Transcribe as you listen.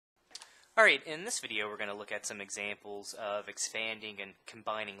Alright, in this video we're going to look at some examples of expanding and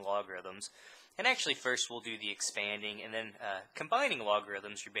combining logarithms. And actually first we'll do the expanding, and then combining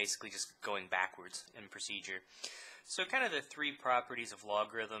logarithms, you're basically just going backwards in procedure. So kind of the three properties of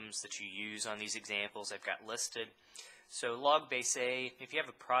logarithms that you use on these examples I've got listed. So log base a, if you have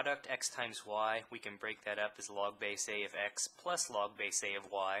a product x times y, we can break that up as log base a of x plus log base a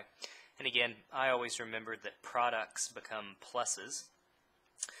of y. And again, I always remember that products become pluses.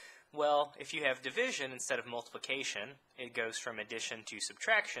 Well, if you have division instead of multiplication, it goes from addition to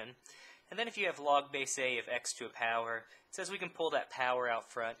subtraction. And then if you have log base a of x to a power, it says we can pull that power out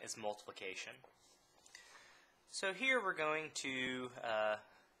front as multiplication. So here we're going to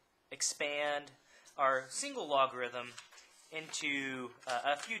expand our single logarithm into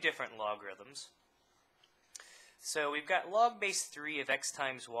a few different logarithms. So we've got log base 3 of x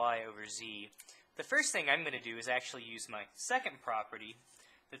times y over z. The first thing I'm going to do is actually use my second property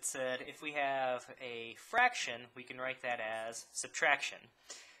that said if we have a fraction, we can write that as subtraction.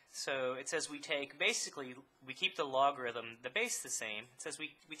 So it says we take, basically, we keep the logarithm, the base the same. It says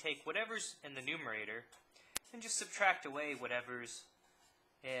we take whatever's in the numerator and just subtract away whatever's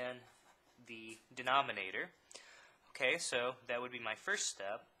in the denominator. Okay, so that would be my first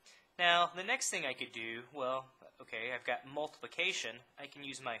step. Now, the next thing I could do, well, okay, I've got multiplication. I can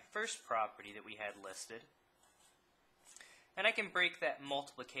use my first property that we had listed. And I can break that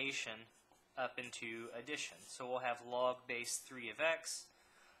multiplication up into addition. So we'll have log base 3 of x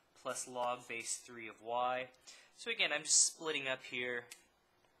plus log base 3 of y. So again, I'm just splitting up here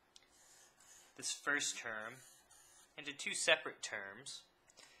this first term into two separate terms.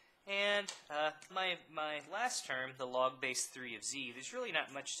 And my last term, the log base 3 of z, there's really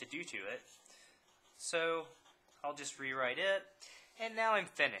not much to do to it. So I'll just rewrite it. And now I'm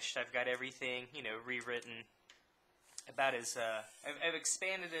finished. I've got everything, rewritten about as, I've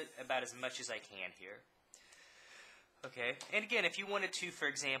expanded it about as much as I can here. Okay, and again, if you wanted to, for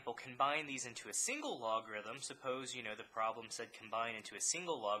example, combine these into a single logarithm, suppose, the problem said combine into a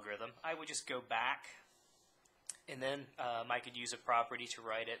single logarithm, I would just go back, and then I could use a property to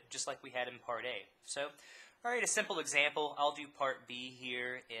write it, just like we had in part A. So, alright, a simple example. I'll do part B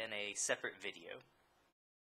here in a separate video.